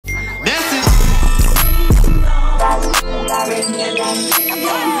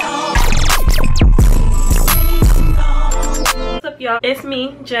y'all? It's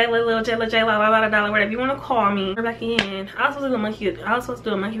me, Jaylaolivia, whatever you want to call me. We're back in. I was supposed to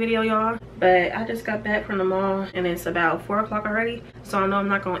do a monkey video, y'all, but I just got back from the mall and it's about 4 o'clock already, so I know I'm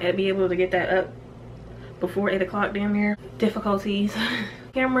not gonna be able to get that up before 8 o'clock damn near. Difficulties.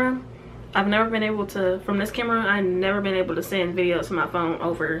 Camera, I've never been able to, from this camera, I've never been able to send videos to my phone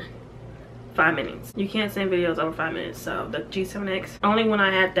over 5 minutes. You can't send videos over 5 minutes. So the G7X, only when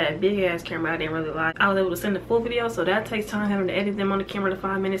I had that big ass camera I didn't really like. I was able to send the full video, so that takes time having to edit them on the camera to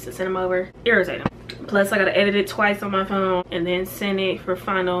 5 minutes to send them over. Irritating. Plus I gotta edit it twice on my phone and then send it for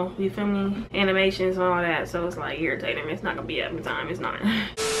final, you feel me, animations and all that. So it's like irritating. It's not gonna be every time. It's not.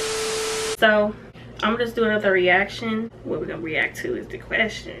 So I'm just doing another reaction. What we're gonna react to is the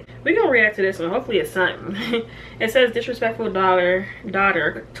question. We're gonna react to this one. Hopefully it's something. It says disrespectful daughter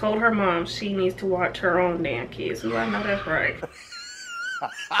told her mom she needs to watch her own damn kids. So I know that's right.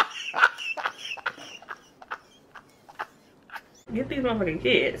 Get these motherfucking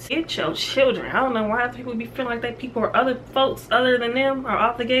kids. Get your children. I don't know why people be feeling like that people or other folks other than them are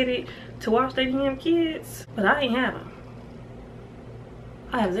obligated to watch their damn kids. But I ain't have them.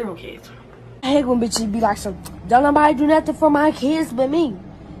 I have 0 kids. I hate when bitches be like, so don't nobody do nothing for my kids but me.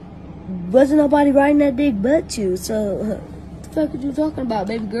 Wasn't nobody riding that dick but you, so what the fuck are you talking about,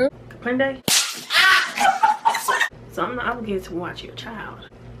 baby girl? Monday. So I'm not obligated to watch your child.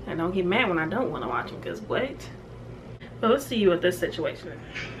 And don't get mad when I don't want to watch them, because what? But let's see what this situation is.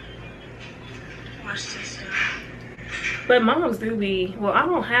 Watch this. But moms do be, well, I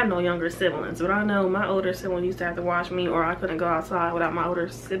don't have no younger siblings, but I know my older sibling used to have to watch me, or I couldn't go outside without my older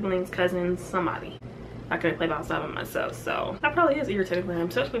siblings, cousins, somebody. I couldn't play outside by myself, so that probably is irritating for them,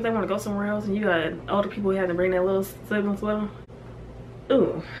 especially if they want to go somewhere else and you got older people who have to bring their little siblings with them.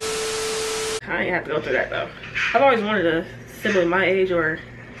 Ooh. I ain't have to go through that though. I've always wanted a sibling my age or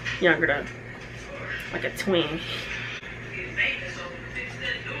younger though. Like a twin.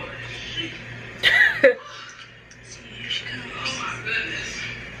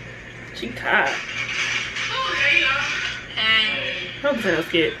 She tired. Oh, hey, y'all. Hey. Hope it's no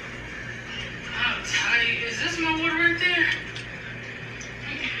skip. I'm tired. Is this my water right there?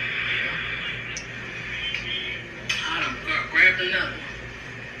 I done grabbed another.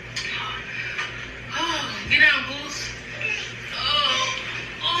 Oh, get down, Goose.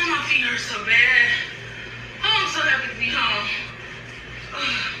 Oh, my feet hurt so bad. Oh, I'm so happy to be home.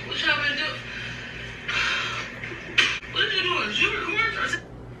 What y'all been doing? What are you doing? Did you record or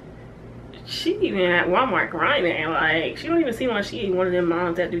She even at Walmart grinding, like she don't even seem like she ain't one of them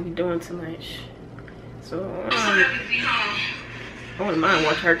moms that do be doing too much. So I wouldn't mind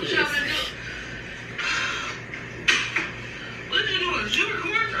watching her kids. What are you doing? Did you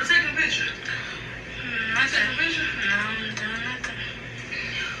record or take a picture? I took a picture. No, I'm doing nothing.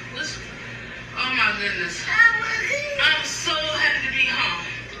 Oh my goodness. I'm so happy to be home.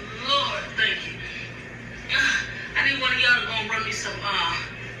 Lord, thank you. I need one of y'all to go run me some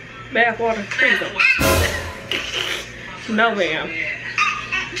Bath water, please don't. No, ma'am.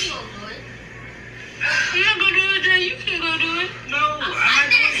 I'm not gonna do it, Jay. You can go do it. No, I'm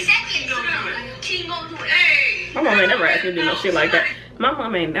not King go do it. Hey. My mom ain't never asked me to do no shit like that. My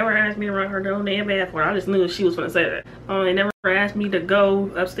mom ain't never asked me to run her own damn bath water. I just knew she was gonna say that. My mom ain't never asked me to go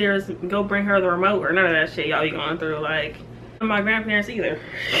upstairs and go bring her the remote or none of that shit y'all be going through. Like, my grandparents either.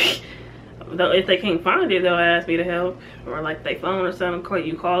 Though if they can't find it, they'll ask me to help, or like they phone or something,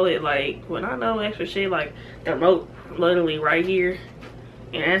 you call it. Like when I know extra shit, like the remote literally right here,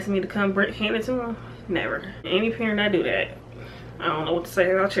 and ask me to come hand it to them, never. Any parent that do that, I don't know what to say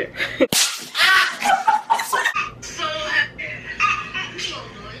about you.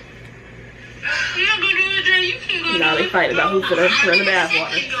 No, they fight about who's gonna run the bath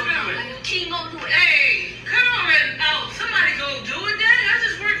water.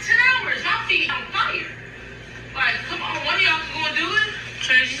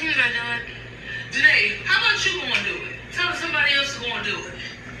 Janae, how about you gonna do it? Tell somebody else is gonna do it.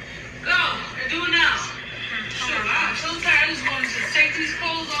 Go and do it now. Sure, I'm so tired. I'm just going to take these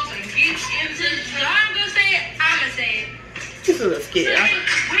clothes off and get into the job. I'm gonna say it. I'm gonna say it. She's a little scared.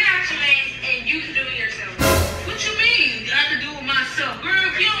 We're not your man, and you can do it yourself. What you mean? I can do it myself,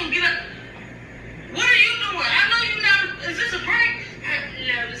 girl. If you don't get up, what are you doing? I know you're not. Is this a prank?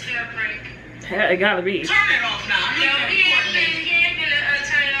 No, this is not a prank. It gotta be. Turn it off now.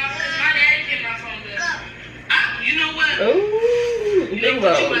 You know what? Ooh, big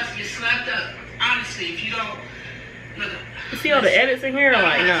roll. You must get slapped up. Honestly, if you don't look. You see all the edits in here?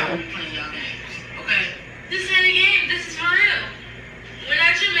 Like, no. Okay. This ain't a game. This is for real. We're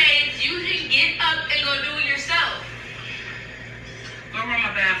not your maids. You can get up and go do it yourself. Go run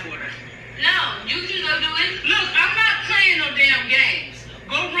my bath water. No, you can go do it. Look, I'm not playing no damn games.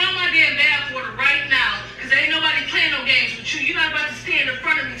 Go run my damn bathwater right now, because ain't nobody playing no games with you. You're not about to stand in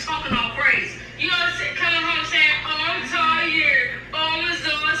front of me talking all crazy. You know what I'm saying? Coming home saying, oh, I'm tired. Oh, I'm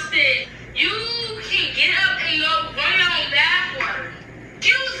exhausted. You can get up and go run your own bathwater.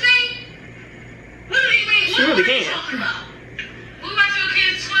 Excuse me? What do you mean? What are you talking about? We watch your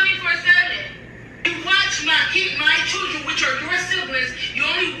kids 24/7. You watch my children, which are your siblings. You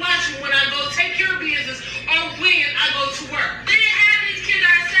only watch them when I go take care of business or when I go to work. We didn't have these kids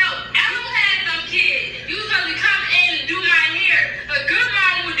ourselves. I don't have no kids. You supposed to come in and do my hair. A good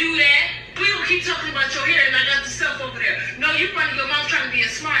mom would do that. We don't keep talking about your hair and I got the stuff over there. No, you're running your mouth trying to be a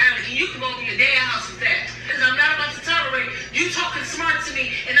smart aleck and you can go over your damn house with that. Because I'm not about to tolerate you talking smart to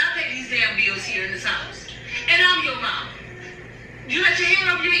me and I pay these damn bills here in this house. And I'm your mom. You got your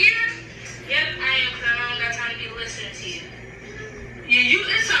hair over your ears? Yep, I am, because I don't got time to be listening to you. Yeah,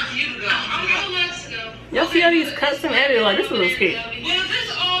 it's time for you to go. I'm going months ago. Y'all see how these custom edited like this was a skit. Well, if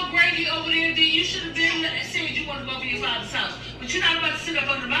it's all gravy over there, then you should have been said you want to go to your father's house. But you're not about to sit up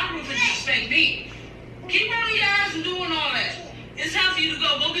under my roof and disrespect me. Keep rolling your eyes and doing all that. It's time for you to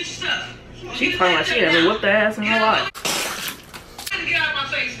go. Go get your stuff. She talking like she ever whooped her ass in her life. Get out of my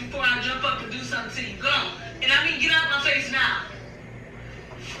face before I jump up and do something to you. Go. And I mean, get out of my face now.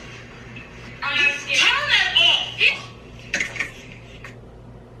 I'm not scared. Turn that off.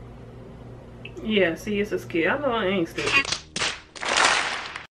 Yeah, see, it's a skit. I know I ain't stupid.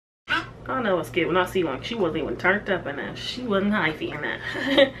 I know a skit when I see one. She wasn't even turned up in that. She wasn't hyphy in that.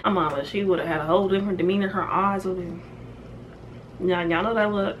 My mama, she would have had a whole different demeanor. Her eyes would have. Y'all know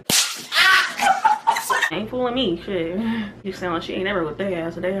that look. Ain't fooling me, shit. You sound like she ain't ever with their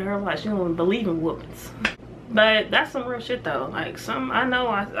ass a day of her life. She don't even believe in whoopings. But that's some real shit though. Like I know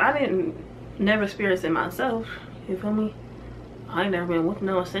I didn't never experience it myself. You feel me? I ain't never been whooping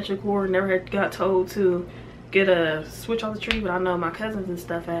no extension cord. Never got told to get a switch off the tree, but I know my cousins and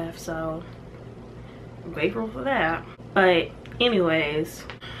stuff have, so I'm grateful for that. But anyways,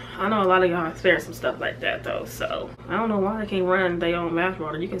 I know a lot of y'all experience some stuff like that though, so I don't know why they can't run their own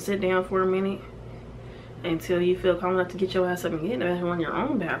bathwater. You can sit down for a minute until you feel calm enough to get your ass up and get in there and run your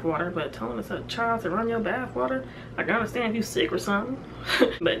own bathwater, but telling a child to run your bathwater, I can understand if you sick or something.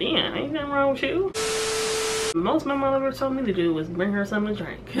 But yeah, ain't nothing wrong with you. Most my mother ever told me to do was bring her something to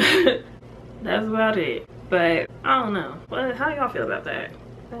drink. That's about it. But I don't know. But how y'all feel about that?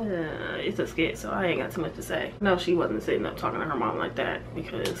 It's a skit, so I ain't got too much to say. No, she wasn't sitting up talking to her mom like that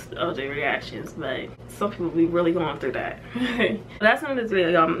because of the reactions, but some people be really going through that. But that's the end of this video,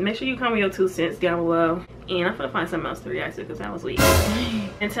 y'all. Make sure you comment your 2 cents down below, and I'm gonna find something else to react to because that was weak.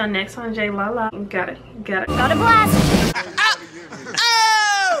 Until next time, Jaylaolivia, got a blast.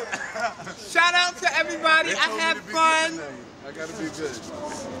 Oh! Shout out to everybody. I had fun. I gotta be good.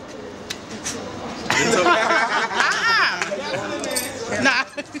 Nah,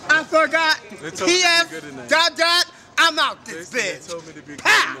 I forgot. TF ... I'm out this bitch. Told me to be good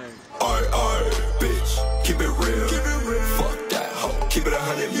name. Alright, bitch, keep it real. Fuck that hoe, keep it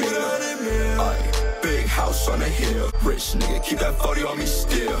 100 mil. Big house on the hill, rich nigga, keep that 40 on me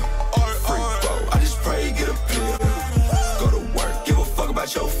still.